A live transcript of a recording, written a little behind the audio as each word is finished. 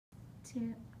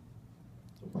here.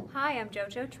 Hi, I'm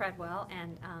JoJo Treadwell,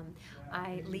 and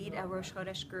I lead a Rosh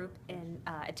Hodesh group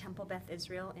at Temple Beth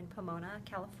Israel in Pomona,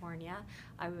 California.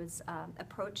 I was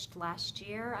approached last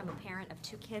year. I'm a parent of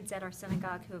 2 kids at our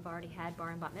synagogue who have already had bar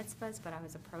and bat mitzvahs, but I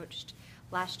was approached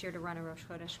last year to run a Rosh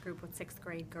Hodesh group with 6th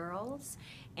grade girls,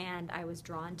 and I was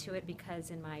drawn to it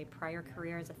because in my prior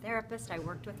career as a therapist, I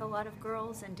worked with a lot of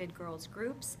girls and did girls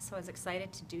groups, so I was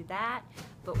excited to do that,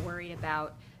 but worried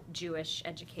about Jewish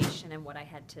education and what I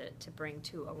had to bring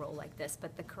to a role like this.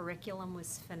 But the curriculum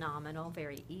was phenomenal,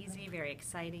 very easy, very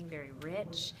exciting, very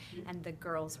rich, and the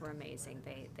girls were amazing.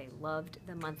 They loved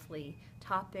the monthly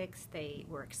topics, they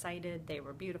were excited, they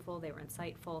were beautiful, they were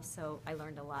insightful, so I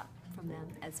learned a lot from them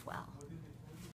as well.